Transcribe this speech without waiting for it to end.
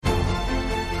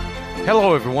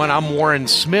Hello, everyone. I'm Warren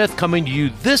Smith coming to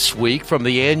you this week from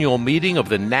the annual meeting of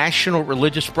the National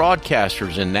Religious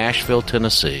Broadcasters in Nashville,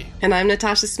 Tennessee. And I'm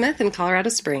Natasha Smith in Colorado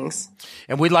Springs.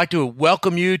 And we'd like to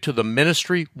welcome you to the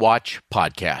Ministry Watch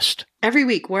podcast. Every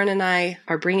week, Warren and I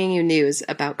are bringing you news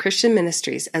about Christian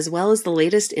ministries as well as the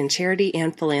latest in charity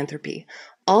and philanthropy,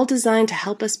 all designed to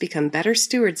help us become better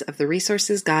stewards of the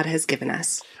resources God has given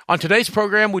us. On today's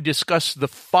program, we discuss the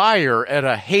fire at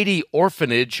a Haiti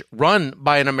orphanage run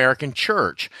by an American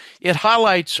church. It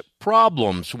highlights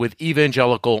problems with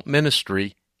evangelical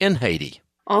ministry in Haiti.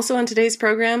 Also on today's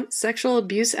program, sexual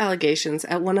abuse allegations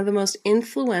at one of the most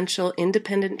influential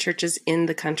independent churches in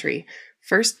the country,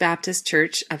 First Baptist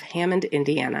Church of Hammond,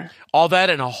 Indiana. All that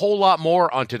and a whole lot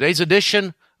more on today's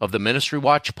edition of the Ministry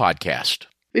Watch podcast.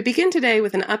 We begin today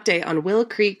with an update on Willow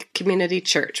Creek Community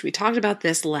Church. We talked about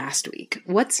this last week.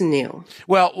 What's new?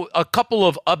 Well, a couple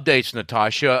of updates,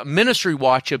 Natasha. Ministry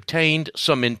Watch obtained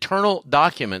some internal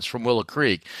documents from Willow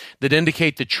Creek that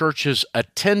indicate the church's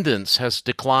attendance has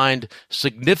declined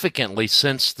significantly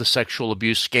since the sexual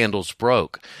abuse scandals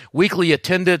broke. Weekly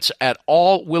attendance at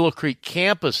all Willow Creek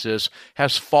campuses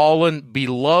has fallen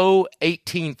below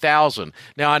 18,000.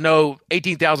 Now, I know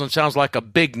 18,000 sounds like a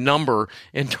big number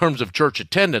in terms of church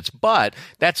attendance, but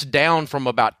that's down from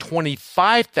about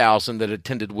 25,000 that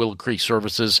attended Willow Creek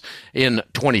services in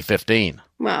 2015.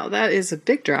 Wow, that is a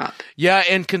big drop. Yeah,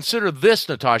 and consider this,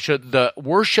 Natasha. The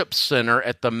worship center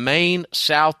at the main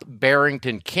South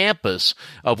Barrington campus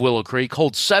of Willow Creek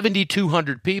holds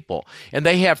 7,200 people, and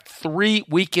they have 3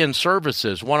 weekend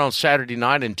services, one on Saturday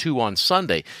night and 2 on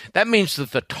Sunday. That means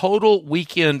that the total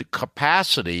weekend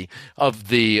capacity of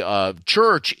the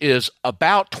church is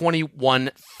about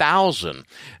 21,000,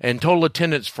 and total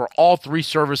attendance for all 3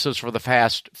 services for the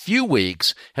past few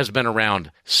weeks has been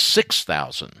around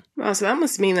 6,000. Wow, so that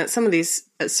must mean that some of these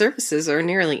services are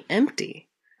nearly empty.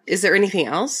 Is there anything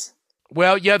else?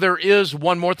 Well, yeah, there is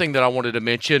one more thing that I wanted to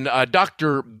mention.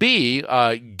 Dr. B,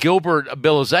 Gilbert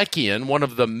Bilezekian, one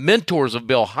of the mentors of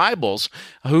Bill Hybels,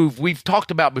 who we've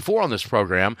talked about before on this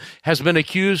program, has been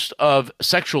accused of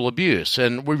sexual abuse.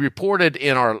 And we reported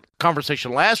in our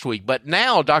conversation last week, but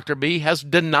now Dr. B has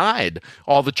denied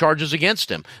all the charges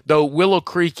against him, though Willow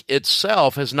Creek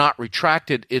itself has not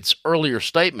retracted its earlier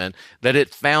statement that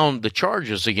it found the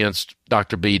charges against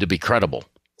Dr. B to be credible.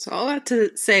 So all that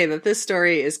to say that this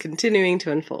story is continuing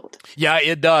to unfold. Yeah,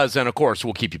 it does. And of course,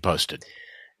 we'll keep you posted.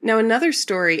 Now, another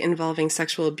story involving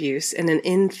sexual abuse in an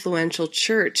influential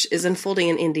church is unfolding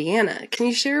in Indiana. Can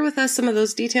you share with us some of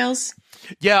those details?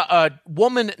 Yeah, a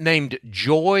woman named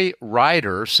Joy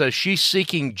Ryder says she's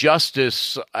seeking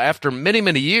justice after many,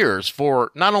 many years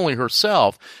for not only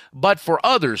herself, but for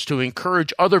others to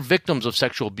encourage other victims of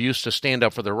sexual abuse to stand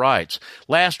up for their rights.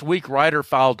 Last week, Ryder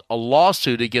filed a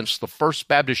lawsuit against the First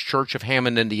Baptist Church of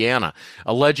Hammond, Indiana,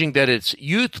 alleging that its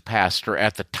youth pastor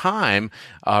at the time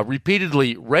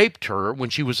repeatedly raped her when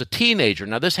she was a teenager.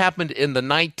 Now, this happened in the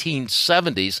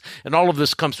 1970s, and all of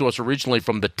this comes to us originally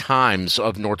from the Times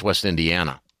of Northwest Indiana.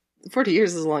 40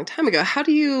 years is a long time ago. How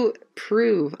do you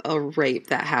prove a rape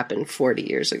that happened 40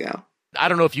 years ago? I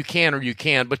don't know if you can or you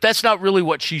can, but that's not really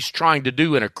what she's trying to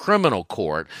do in a criminal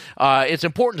court. It's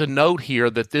important to note here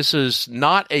that this is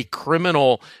not a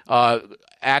criminal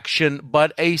action,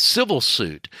 but a civil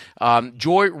suit.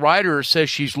 Joy Ryder says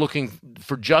she's looking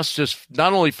for justice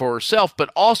not only for herself, but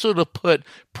also to put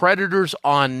predators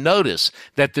on notice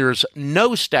that there's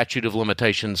no statute of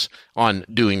limitations on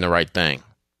doing the right thing.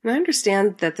 And I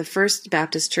understand that the First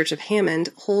Baptist Church of Hammond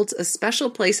holds a special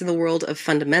place in the world of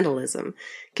fundamentalism.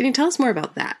 Can you tell us more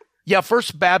about that? Yeah,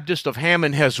 First Baptist of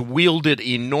Hammond has wielded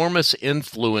enormous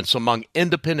influence among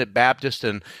independent Baptist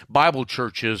and Bible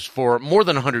churches for more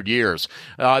than 100 years.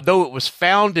 Though it was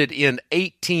founded in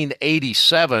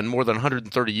 1887, more than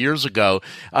 130 years ago,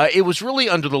 it was really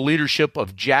under the leadership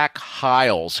of Jack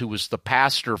Hyles, who was the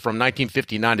pastor from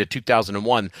 1959 to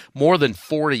 2001, more than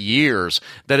 40 years,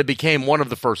 that it became one of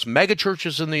the first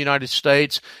megachurches in the United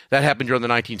States. That happened during the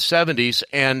 1970s,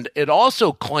 and it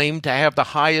also claimed to have the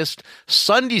highest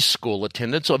Sunday school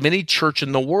attendance of any church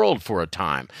in the world for a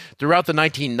time. Throughout the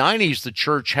 1990s, the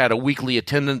church had a weekly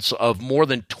attendance of more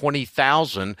than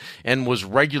 20,000 and was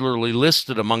regularly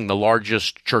listed among the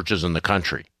largest churches in the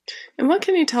country. And what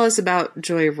can you tell us about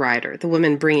Joy Ryder, the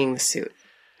woman bringing the suit?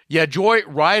 Yeah, Joy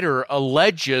Ryder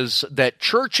alleges that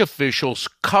church officials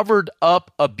covered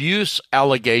up abuse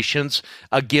allegations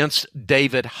against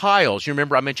David Hyles. You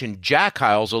remember I mentioned Jack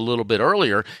Hyles a little bit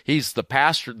earlier. He's the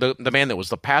pastor, the man that was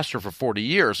the pastor for 40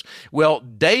 years. Well,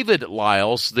 David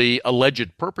Hyles, the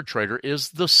alleged perpetrator, is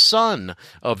the son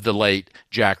of the late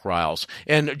Jack Hyles.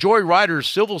 And Joy Ryder's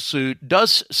civil suit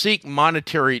does seek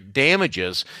monetary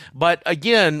damages. But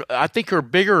again, I think her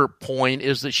bigger point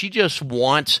is that she just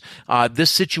wants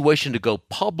this situation to go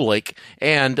public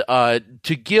and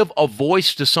to give a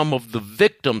voice to some of the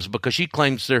victims, because she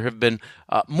claims there have been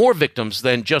more victims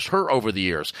than just her over the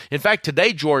years. In fact,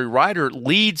 today, Joy Ryder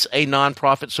leads a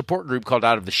nonprofit support group called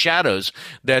Out of the Shadows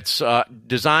that's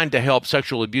designed to help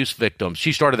sexual abuse victims.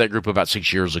 She started that group about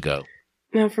 6 years ago.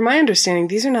 Now, from my understanding,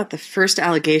 these are not the first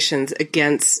allegations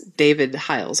against David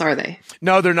Hyles, are they?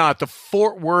 No, they're not. The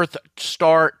Fort Worth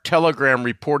Star-Telegram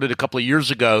reported a couple of years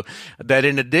ago that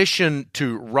in addition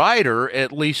to Ryder,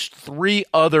 at least 3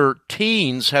 other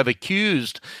teens have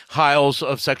accused Hyles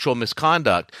of sexual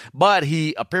misconduct. But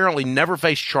he apparently never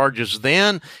faced charges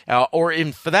then,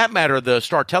 for that matter, the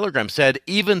Star-Telegram said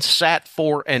even sat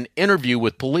for an interview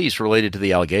with police related to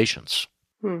the allegations.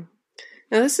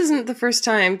 Now, this isn't the first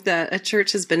time that a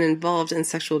church has been involved in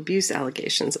sexual abuse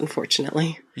allegations,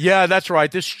 unfortunately. Yeah, that's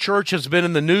right. This church has been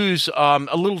in the news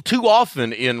a little too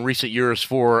often in recent years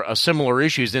for similar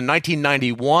issues. In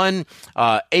 1991,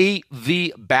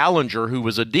 A.V. Ballinger, who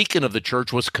was a deacon of the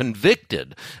church, was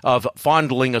convicted of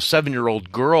fondling a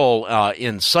 7-year-old girl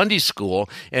in Sunday school.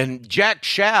 And Jack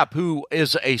Schaap, who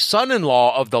is a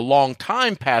son-in-law of the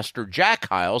longtime pastor Jack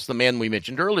Hyles, the man we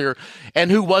mentioned earlier,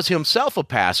 and who was himself a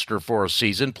pastor for a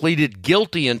season, pleaded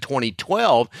guilty in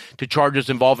 2012 to charges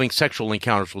involving sexual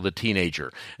encounters with a teenager.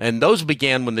 And those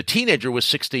began when the teenager was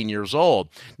 16 years old.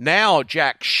 Now,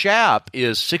 Jack Schaap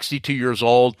is 62 years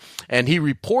old, and he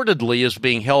reportedly is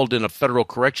being held in a federal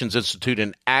corrections institute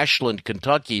in Ashland,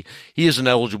 Kentucky. He isn't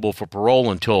eligible for parole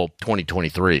until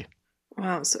 2023.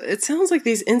 Wow, so it sounds like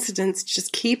these incidents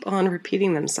just keep on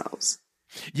repeating themselves.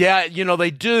 Yeah, they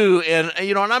do. And,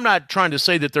 and I'm not trying to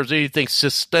say that there's anything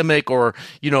systemic or,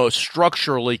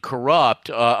 structurally corrupt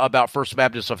about First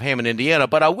Baptist of Hammond, Indiana.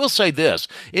 But I will say this.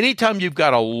 Anytime you've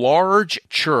got a large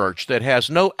church that has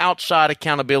no outside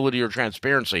accountability or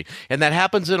transparency, and that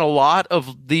happens in a lot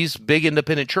of these big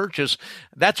independent churches,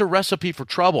 that's a recipe for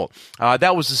trouble.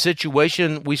 That was the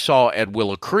situation we saw at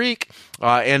Willow Creek,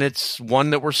 and it's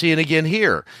one that we're seeing again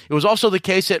here. It was also the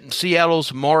case at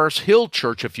Seattle's Morris Hill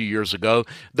Church a few years ago,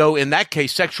 though in that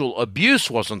case, sexual abuse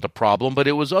wasn't the problem, but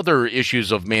it was other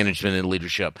issues of management and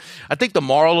leadership. I think the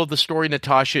moral of the story,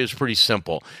 Natasha, is pretty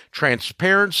simple.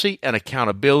 Transparency and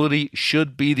accountability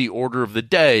should be the order of the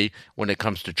day when it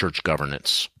comes to church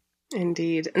governance.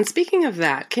 Indeed. And speaking of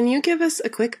that, can you give us a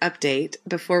quick update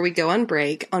before we go on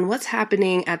break on what's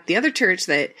happening at the other church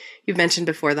that you've mentioned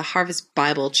before, the Harvest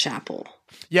Bible Chapel?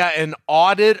 Yeah, an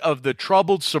audit of the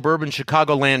troubled suburban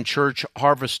Chicagoland church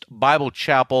Harvest Bible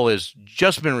Chapel has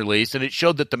just been released, and it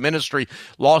showed that the ministry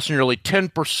lost nearly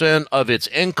 10% of its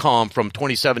income from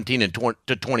 2017 to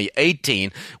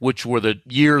 2018, which were the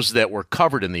years that were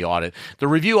covered in the audit. The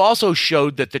review also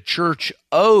showed that the church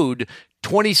owed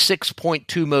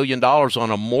 $26.2 million on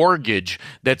a mortgage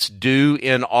that's due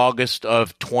in August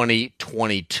of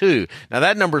 2022. Now,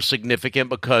 that number is significant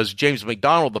because James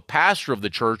McDonald, the pastor of the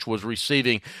church, was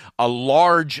receiving a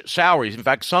large salary. In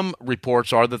fact, some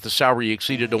reports are that the salary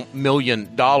exceeded $1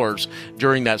 million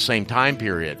during that same time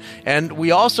period. And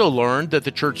we also learned that the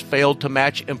church failed to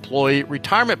match employee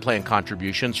retirement plan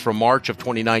contributions from March of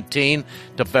 2019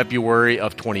 to February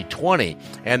of 2020,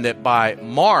 and that by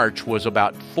March was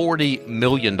about $40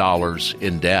 million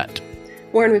in debt.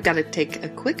 Warren, we've got to take a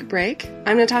quick break.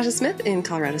 I'm Natasha Smith in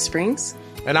Colorado Springs.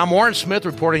 And I'm Warren Smith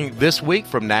reporting this week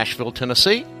from Nashville,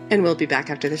 Tennessee. And we'll be back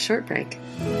after this short break.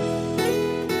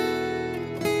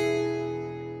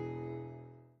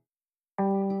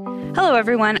 Hello,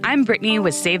 everyone. I'm Brittany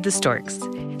with Save the Storks.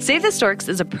 Save the Storks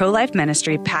is a pro-life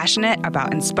ministry passionate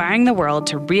about inspiring the world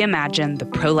to reimagine the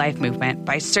pro-life movement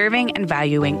by serving and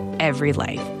valuing every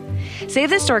life.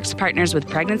 Save the Storks partners with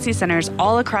pregnancy centers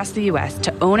all across the U.S.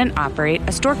 to own and operate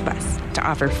a stork bus to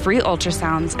offer free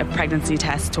ultrasounds and pregnancy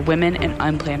tests to women in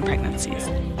unplanned pregnancies.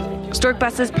 Stork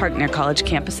buses park near college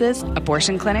campuses,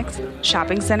 abortion clinics,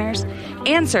 shopping centers,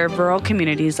 and serve rural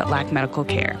communities that lack medical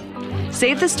care.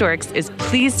 Save the Storks is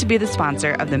pleased to be the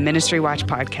sponsor of the Ministry Watch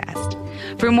podcast.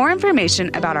 For more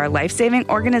information about our life-saving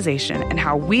organization and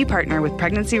how we partner with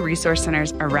pregnancy resource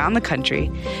centers around the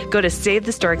country, go to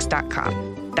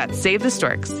SaveTheStorks.com. That's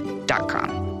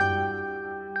SaveTheStorks.com.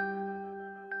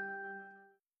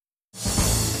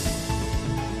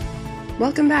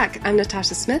 Welcome back. I'm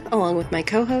Natasha Smith, along with my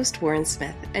co-host, Warren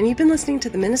Smith, and you've been listening to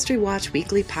the Ministry Watch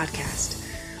Weekly Podcast.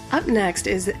 Up next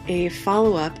is a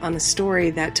follow-up on the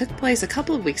story that took place a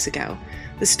couple of weeks ago,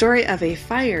 the story of a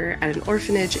fire at an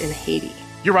orphanage in Haiti.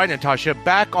 You're right, Natasha.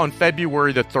 Back on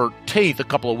February the 13th, a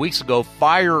couple of weeks ago,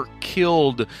 fire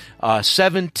killed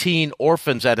 17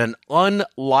 orphans at an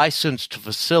unlicensed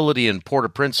facility in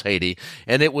Port-au-Prince, Haiti,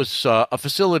 and it was a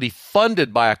facility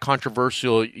funded by a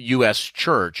controversial U.S.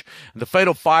 church. The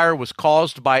fatal fire was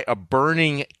caused by a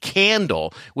burning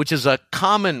candle, which is a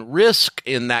common risk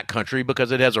in that country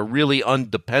because it has a really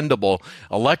undependable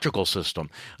electrical system.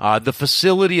 The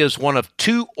facility is one of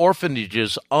 2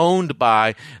 orphanages owned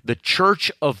by the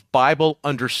Church of Bible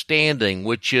Understanding,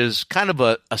 which is kind of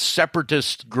a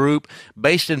separatist group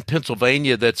based in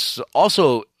Pennsylvania that's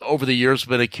also over the years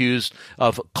been accused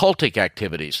of cultic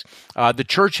activities. The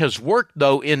church has worked,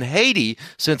 though, in Haiti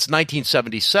since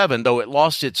 1977, though it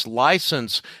lost its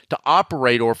license to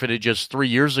operate orphanages 3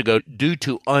 years ago due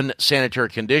to unsanitary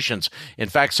conditions. In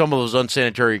fact, some of those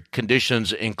unsanitary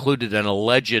conditions included an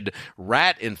alleged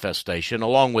rat infestation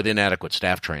along with inadequate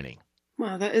staff training.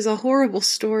 Wow, that is a horrible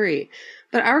story.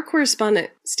 But our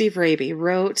correspondent, Steve Raby,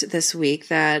 wrote this week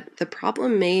that the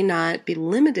problem may not be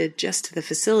limited just to the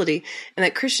facility and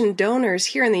that Christian donors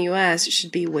here in the U.S.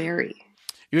 should be wary.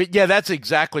 Yeah, that's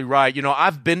exactly right. You know,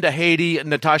 I've been to Haiti,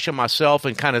 Natasha, myself,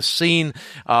 and kind of seen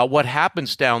what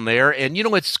happens down there. And, you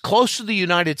know, it's close to the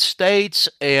United States.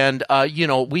 And, you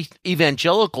know, we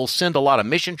evangelicals send a lot of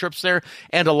mission trips there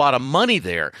and a lot of money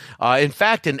there. In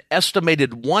fact, an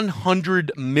estimated $100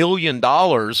 million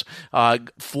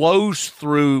flows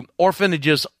through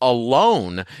orphanages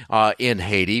alone in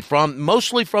Haiti,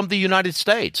 mostly from the United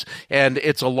States. And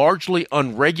it's a largely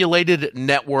unregulated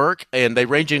network, and they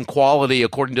range in quality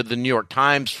according to the New York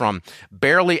Times, from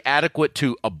barely adequate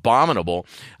to abominable.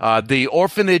 The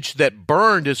orphanage that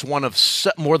burned is one of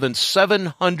more than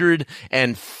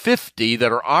 750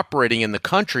 that are operating in the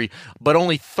country, but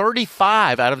only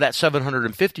 35 out of that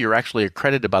 750 are actually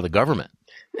accredited by the government.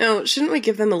 Now, shouldn't we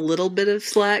give them a little bit of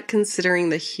slack considering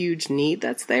the huge need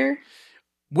that's there?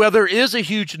 Well, there is a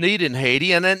huge need in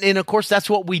Haiti, and of course, that's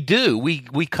what we do.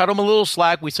 We cut them a little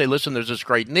slack. We say, listen, there's this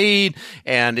great need,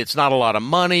 and it's not a lot of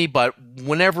money, but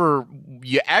whenever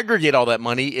you aggregate all that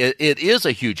money, it is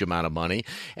a huge amount of money.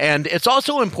 And it's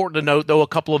also important to note, though, a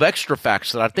couple of extra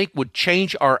facts that I think would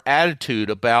change our attitude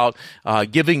about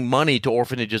giving money to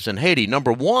orphanages in Haiti.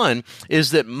 Number one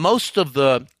is that most of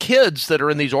the kids that are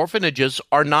in these orphanages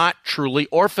are not truly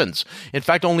orphans. In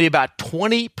fact, only about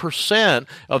 20%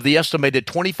 of the estimated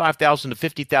 25,000 to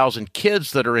 50,000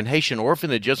 kids that are in Haitian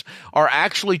orphanages are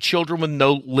actually children with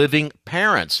no living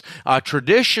parents.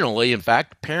 Traditionally, in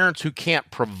fact, parents who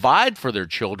can't provide for their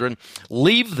children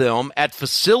leave them at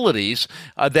facilities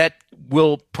that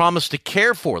will promise to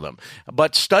care for them.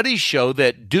 But studies show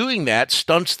that doing that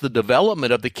stunts the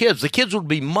development of the kids. The kids would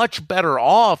be much better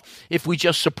off if we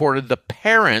just supported the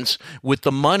parents with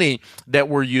the money that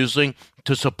we're using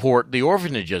to support the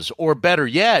orphanages, or better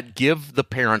yet, give the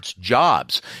parents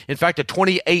jobs. In fact, a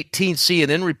 2018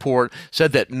 CNN report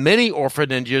said that many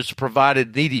orphanages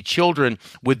provided needy children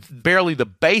with barely the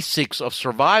basics of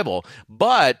survival,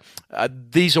 but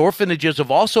these orphanages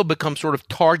have also become sort of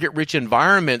target-rich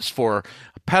environments for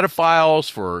pedophiles,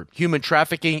 for human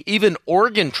trafficking, even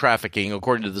organ trafficking,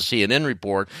 according to the CNN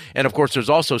report. And of course, there's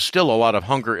also still a lot of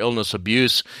hunger, illness,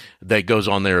 abuse that goes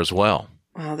on there as well.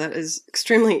 Wow, that is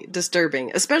extremely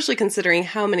disturbing, especially considering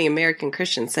how many American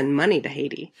Christians send money to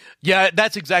Haiti. Yeah,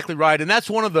 that's exactly right. And that's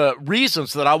one of the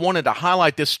reasons that I wanted to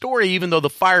highlight this story, even though the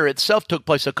fire itself took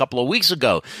place a couple of weeks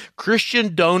ago.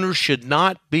 Christian donors should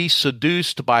not be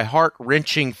seduced by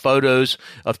heart-wrenching photos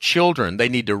of children. They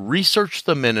need to research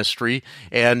the ministry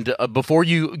and before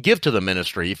you give to the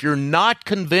ministry. If you're not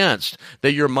convinced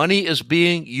that your money is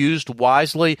being used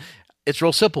wisely, it's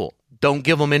real simple. Don't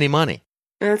give them any money.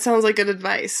 That sounds like good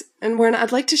advice. And Warren,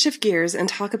 I'd like to shift gears and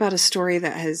talk about a story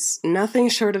that has nothing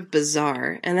short of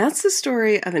bizarre, and that's the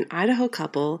story of an Idaho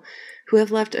couple who have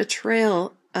left a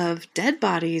trail of dead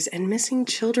bodies and missing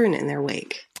children in their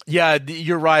wake. Yeah,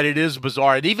 you're right. It is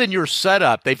bizarre. And even your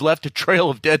setup, they've left a trail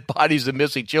of dead bodies and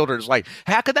missing children. It's like,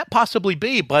 how could that possibly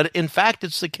be? But in fact,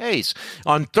 it's the case.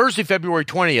 On Thursday, February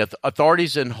 20th,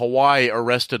 authorities in Hawaii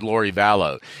arrested Lori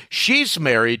Vallow. She's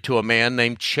married to a man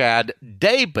named Chad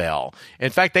Daybell.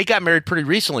 In fact, they got married pretty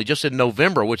recently, just in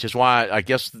November, which is why I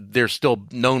guess they're still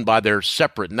known by their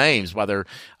separate names, by their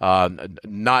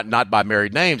not by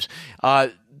married names.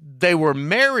 They were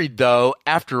married, though,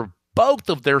 after both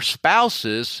of their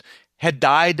spouses had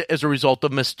died as a result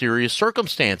of mysterious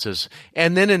circumstances.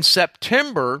 And then in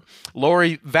September,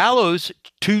 Lori Vallow's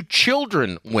 2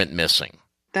 children went missing.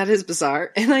 That is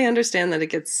bizarre, and I understand that it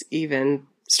gets even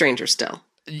stranger still.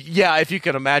 Yeah, if you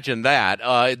can imagine that,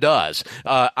 it does.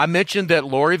 I mentioned that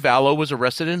Lori Vallow was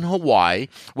arrested in Hawaii.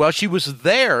 Well, she was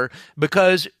there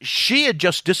because she had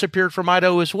just disappeared from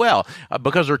Idaho as well.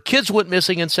 Because her kids went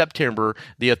missing in September,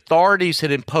 the authorities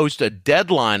had imposed a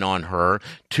deadline on her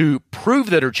to prove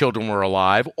that her children were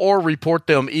alive or report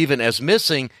them even as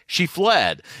missing. She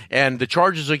fled, and the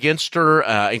charges against her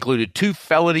included 2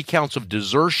 felony counts of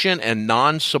desertion and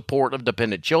non-support of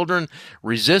dependent children,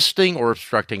 resisting or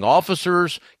obstructing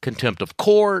officers, contempt of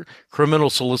court, criminal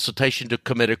solicitation to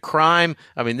commit a crime.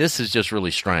 I mean, this is just really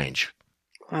strange.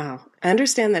 Wow. I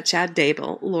understand that Chad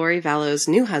Daybell, Lori Vallow's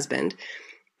new husband,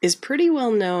 is pretty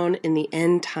well known in the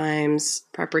end times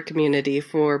prepper community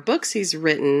for books he's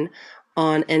written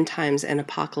on end times and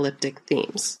apocalyptic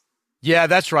themes. Yeah,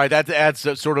 that's right. That adds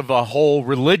sort of a whole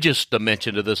religious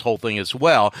dimension to this whole thing as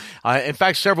well. In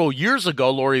fact, several years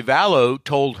ago, Lori Vallow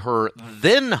told her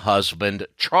then husband,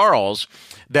 Charles,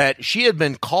 that she had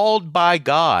been called by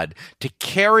God to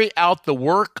carry out the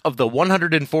work of the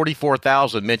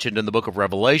 144,000 mentioned in the book of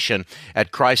Revelation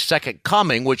at Christ's second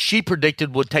coming, which she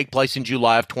predicted would take place in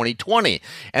July of 2020.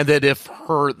 And that if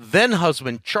her then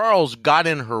husband, Charles, got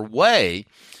in her way,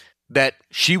 that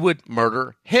she would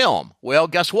murder him. Well,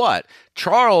 guess what?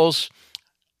 Charles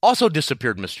also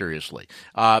disappeared mysteriously,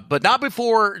 but not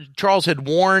before Charles had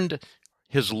warned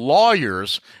his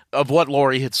lawyers of what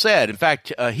Lori had said. In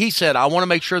fact, he said, I want to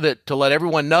make sure that to let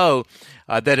everyone know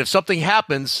that if something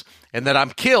happens and that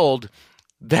I'm killed,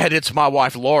 that it's my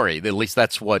wife, Lori. At least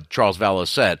that's what Charles Vallow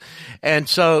said. And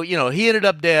so, he ended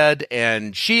up dead,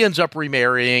 and she ends up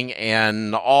remarrying,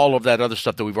 and all of that other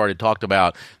stuff that we've already talked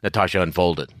about, Natasha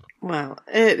unfolded. Wow.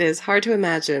 It is hard to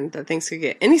imagine that things could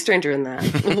get any stranger than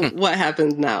that. What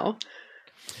happened now?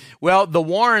 Well, the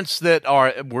warrants that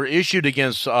were issued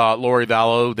against Lori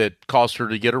Vallow that caused her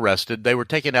to get arrested, they were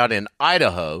taken out in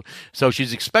Idaho. So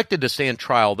she's expected to stand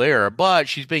trial there, but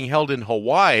she's being held in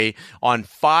Hawaii on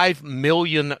 $5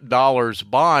 million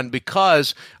bond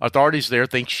because authorities there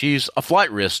think she's a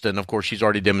flight risk. And, of course, she's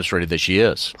already demonstrated that she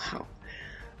is. Wow.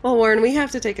 Well, Warren, we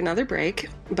have to take another break,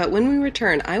 but when we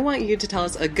return, I want you to tell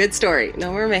us a good story.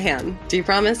 No more mayhem. Do you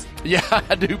promise? Yeah,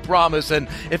 I do promise. And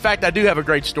in fact, I do have a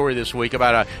great story this week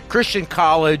about a Christian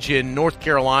college in North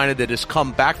Carolina that has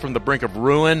come back from the brink of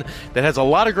ruin that has a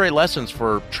lot of great lessons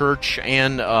for church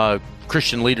and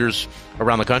Christian leaders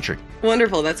around the country.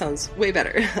 Wonderful. That sounds way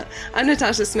better. I'm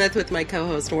Natasha Smith with my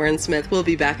co-host Warren Smith. We'll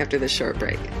be back after this short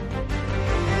break.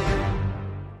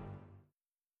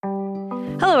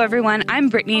 Hello, everyone. I'm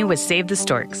Brittany with Save the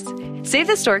Storks. Save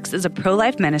the Storks is a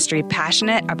pro-life ministry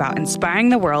passionate about inspiring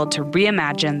the world to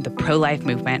reimagine the pro-life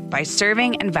movement by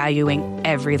serving and valuing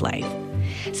every life.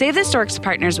 Save the Storks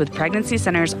partners with pregnancy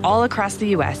centers all across the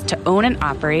U.S. to own and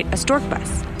operate a stork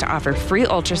bus to offer free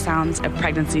ultrasounds and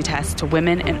pregnancy tests to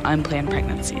women in unplanned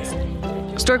pregnancies.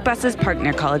 Stork buses park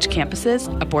near college campuses,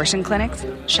 abortion clinics,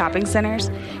 shopping centers,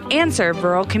 and serve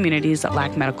rural communities that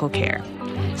lack medical care.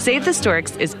 Save the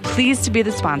Storks is pleased to be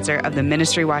the sponsor of the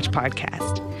Ministry Watch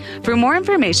podcast. For more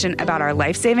information about our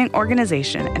life-saving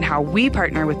organization and how we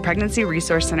partner with pregnancy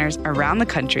resource centers around the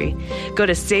country, go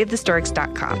to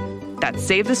SaveTheStorks.com. That's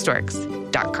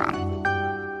SaveTheStorks.com.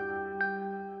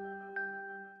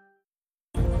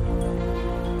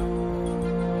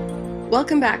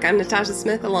 Welcome back. I'm Natasha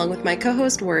Smith along with my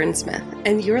co-host Warren Smith,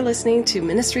 and you're listening to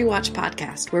Ministry Watch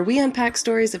podcast, where we unpack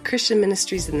stories of Christian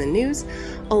ministries in the news,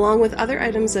 along with other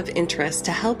items of interest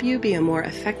to help you be a more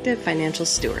effective financial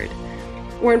steward.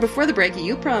 Warren, before the break,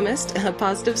 you promised a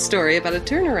positive story about a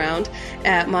turnaround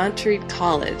at Montreat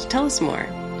College. Tell us more.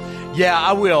 Yeah,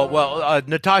 I will. Well,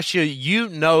 Natasha, you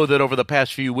know that over the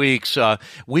past few weeks,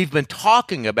 we've been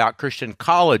talking about Christian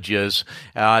colleges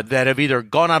that have either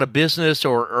gone out of business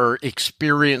or are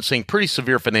experiencing pretty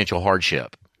severe financial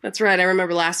hardship. That's right. I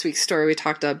remember last week's story we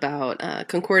talked about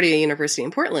Concordia University in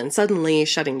Portland suddenly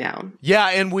shutting down. Yeah,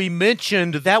 and we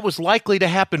mentioned that was likely to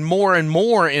happen more and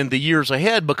more in the years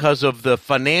ahead because of the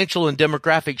financial and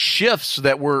demographic shifts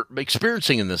that we're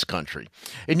experiencing in this country.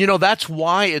 And, that's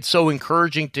why it's so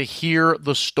encouraging to hear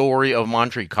the story of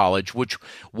Montreat College, which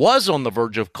was on the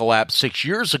verge of collapse 6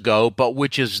 years ago, but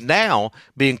which is now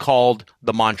being called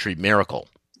the Montreat Miracle.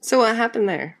 So what happened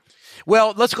there?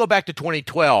 Well, let's go back to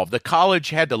 2012. The college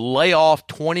had to lay off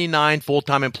 29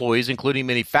 full-time employees, including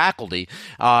many faculty.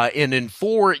 And in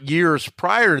 4 years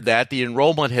prior to that, the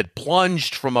enrollment had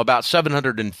plunged from about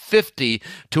 750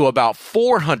 to about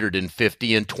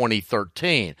 450 in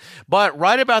 2013. But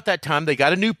right about that time, they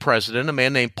got a new president, a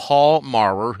man named Paul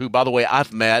Maurer, who, by the way,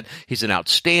 I've met. He's an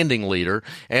outstanding leader,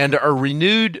 and a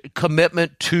renewed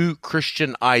commitment to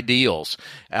Christian ideals.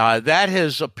 That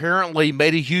has apparently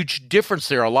made a huge difference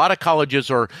there. A lot of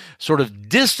colleges are sort of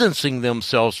distancing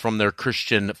themselves from their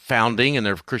Christian founding and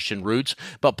their Christian roots.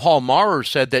 But Paul Maurer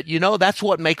said that, that's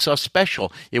what makes us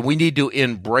special, and we need to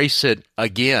embrace it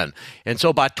again. And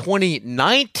so by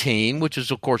 2019, which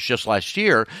is, of course, just last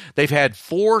year, they've had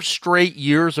 4 straight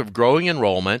years of growing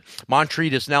enrollment.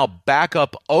 Montreat is now back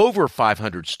up over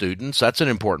 500 students. That's an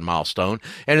important milestone.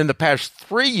 And in the past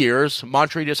 3 years,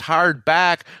 Montreat has hired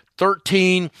back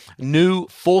 13 new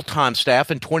full-time staff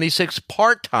and 26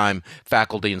 part-time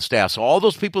faculty and staff. So all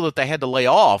those people that they had to lay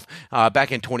off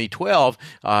back in 2012,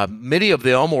 many of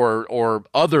them or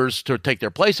others to take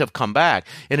their place have come back.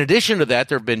 In addition to that,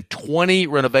 there have been 20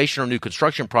 renovation or new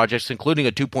construction projects, including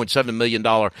a $2.7 million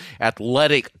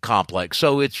athletic complex.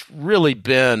 So it's really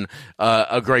been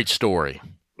a great story.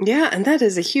 Yeah, and that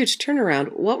is a huge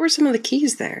turnaround. What were some of the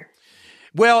keys there?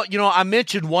 Well, I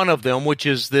mentioned one of them, which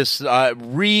is this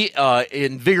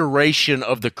reinvigoration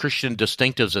of the Christian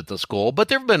distinctives at the school, but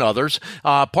there have been others.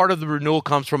 Part of the renewal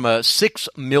comes from a $6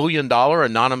 million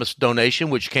anonymous donation,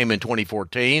 which came in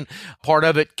 2014. Part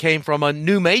of it came from a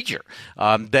new major.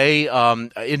 They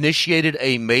initiated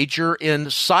a major in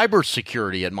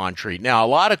cybersecurity at Montreat. Now, a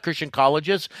lot of Christian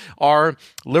colleges are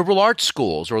liberal arts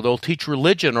schools, or they'll teach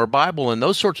religion or Bible and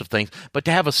those sorts of things, but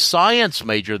to have a science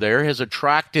major there has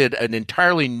attracted an entirely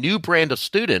new brand of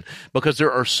student because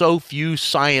there are so few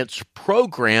science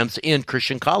programs in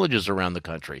Christian colleges around the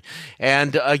country.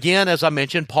 And again, as I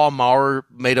mentioned, Paul Maurer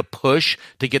made a push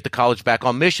to get the college back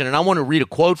on mission. And I want to read a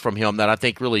quote from him that I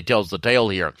think really tells the tale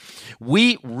here.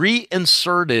 "We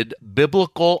reinserted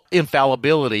biblical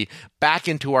infallibility back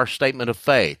into our statement of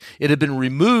faith. It had been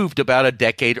removed about a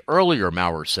decade earlier,"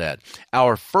 Maurer said.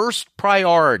 "Our first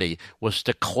priority was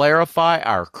to clarify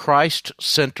our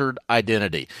Christ-centered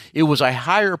identity. It was a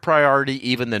higher priority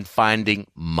even than finding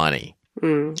money."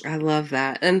 I love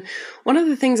that. And one of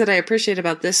the things that I appreciate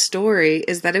about this story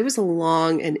is that it was a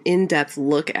long and in-depth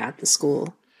look at the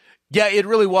school. Yeah, it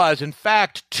really was. In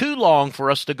fact, too long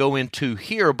for us to go into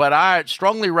here, but I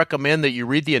strongly recommend that you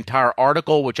read the entire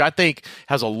article, which I think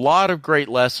has a lot of great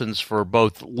lessons for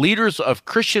both leaders of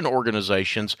Christian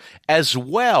organizations as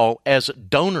well as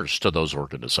donors to those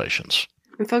organizations.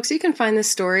 And folks, you can find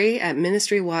this story at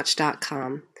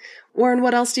ministrywatch.com. Warren,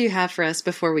 what else do you have for us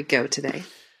before we go today?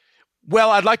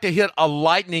 Well, I'd like to hit a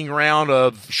lightning round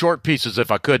of short pieces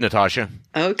if I could, Natasha.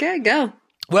 Okay, go.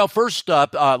 Well, first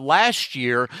up, last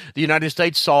year, the United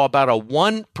States saw about a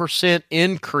 1%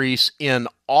 increase in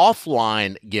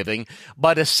offline giving,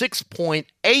 but a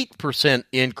 6.8%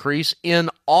 increase in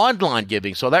online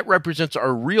giving. So that represents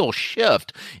a real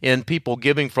shift in people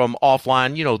giving from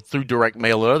offline, through direct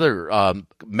mail and other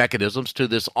mechanisms to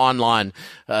this online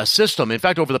system. In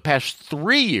fact, over the past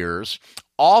 3 years,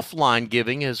 offline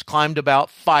giving has climbed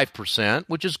about 5%,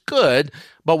 which is good,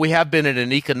 but we have been in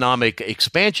an economic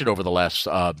expansion over the last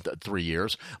 3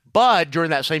 years. But during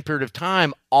that same period of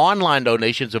time, online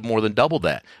donations have more than doubled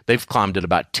that. They've climbed at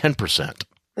about 10%.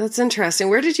 That's interesting.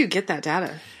 Where did you get that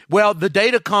data? Well, the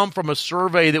data come from a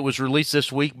survey that was released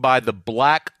this week by the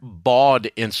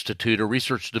Blackbaud Institute, a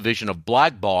research division of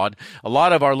Blackbaud. A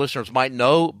lot of our listeners might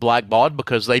know Blackbaud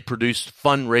because they produce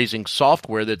fundraising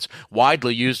software that's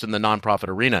widely used in the nonprofit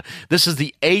arena. This is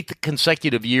the 8th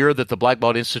consecutive year that the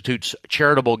Blackbaud Institute's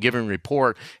charitable giving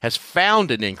report has found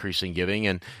an increase in giving,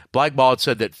 and Blackbaud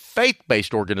said that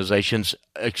faith-based organizations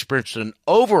experienced an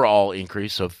overall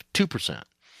increase of 2%.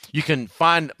 You can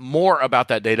find more about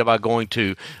that data by going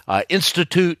to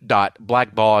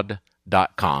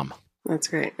institute.blackbaud.com. That's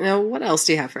great. Now, what else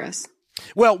do you have for us?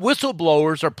 Well,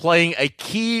 whistleblowers are playing a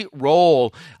key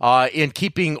role in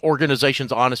keeping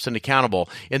organizations honest and accountable.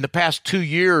 In the past 2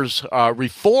 years,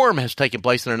 reform has taken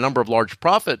place in a number of large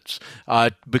profits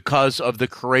because of the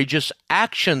courageous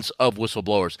actions of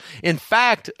whistleblowers. In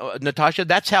fact, Natasha,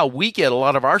 that's how we get a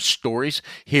lot of our stories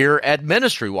here at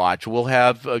Ministry Watch. We'll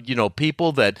have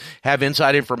people that have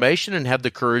inside information and have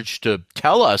the courage to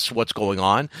tell us what's going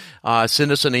on.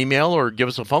 Send us an email or give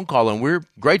us a phone call, and we're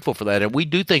grateful for that. And we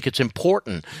do think it's important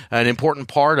an important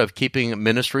part of keeping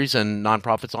ministries and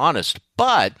nonprofits honest.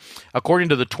 But according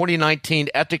to the 2019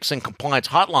 Ethics and Compliance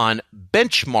Hotline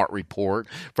benchmark report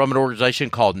from an organization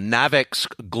called Navex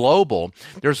Global,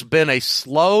 there's been a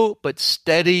slow but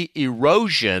steady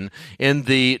erosion in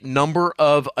the number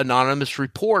of anonymous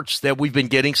reports that we've been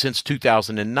getting since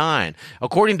 2009.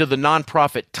 According to the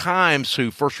nonprofit Times,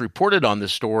 who first reported on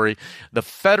this story, the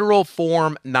federal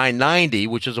Form 990,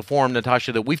 which is a form,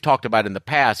 Natasha, that we've talked about in the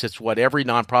past, it's what every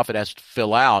nonprofit has to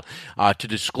fill out to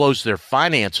disclose their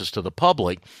finances to the public.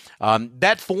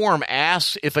 That form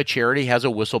asks if a charity has a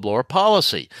whistleblower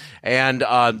policy. And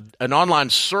an online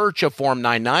search of Form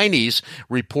 990s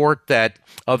report that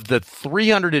of the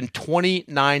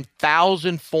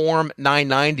 329,000 Form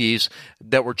 990s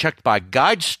that were checked by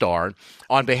GuideStar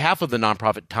on behalf of the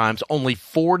nonprofit Times, only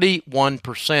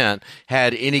 41%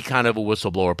 had any kind of a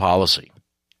whistleblower policy.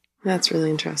 That's really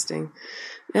interesting.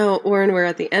 Now, Warren, we're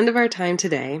at the end of our time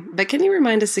today, but can you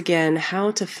remind us again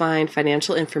how to find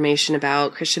financial information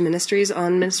about Christian ministries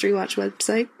on Ministry Watch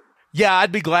website? Yeah,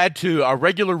 I'd be glad to. Our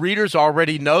regular readers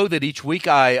already know that each week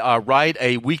I write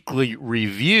a weekly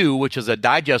review, which is a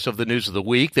digest of the news of the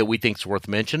week that we think is worth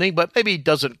mentioning, but maybe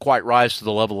doesn't quite rise to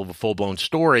the level of a full-blown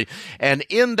story. And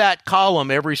in that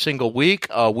column every single week,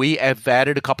 we have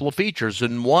added a couple of features,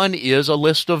 and one is a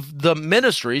list of the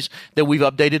ministries that we've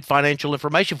updated financial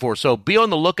information for. So be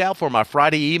on the lookout for my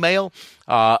Friday email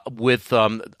with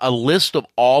a list of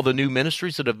all the new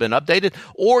ministries that have been updated,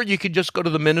 or you can just go to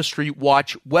the Ministry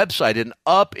Watch website, and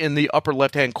up in the upper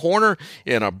left-hand corner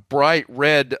in a bright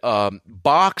red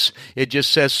box, it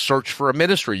just says search for a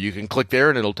ministry. You can click there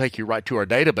and it'll take you right to our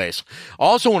database. I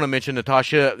also want to mention,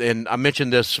 Natasha, and I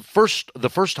mentioned this the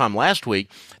first time last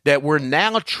week, that we're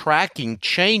now tracking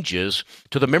changes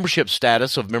to the membership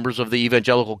status of members of the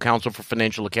Evangelical Council for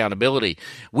Financial Accountability.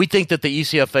 We think that the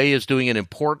ECFA is doing an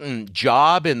important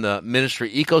job in the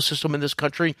ministry ecosystem in this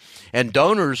country, and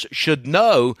donors should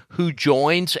know who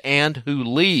joins and who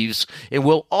leaves, and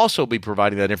we'll also be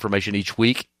providing that information each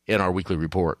week in our weekly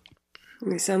report.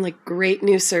 They sound like great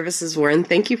new services, Warren.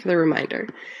 Thank you for the reminder.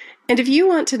 And if you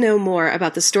want to know more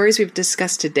about the stories we've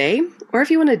discussed today, or if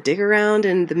you want to dig around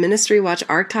in the Ministry Watch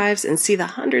archives and see the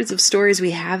hundreds of stories we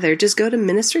have there, just go to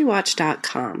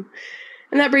ministrywatch.com.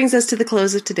 And that brings us to the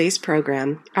close of today's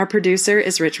program. Our producer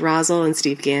is Rich Rosel and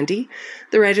Steve Gandy.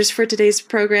 The writers for today's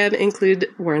program include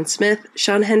Warren Smith,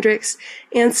 Sean Hendricks,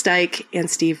 Ann Stike, and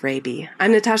Steve Raby.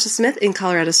 I'm Natasha Smith in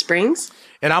Colorado Springs.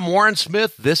 And I'm Warren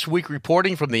Smith, this week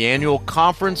reporting from the annual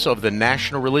conference of the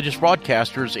National Religious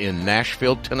Broadcasters in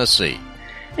Nashville, Tennessee.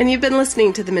 And you've been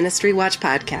listening to the Ministry Watch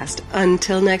podcast.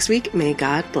 Until next week, may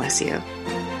God bless you.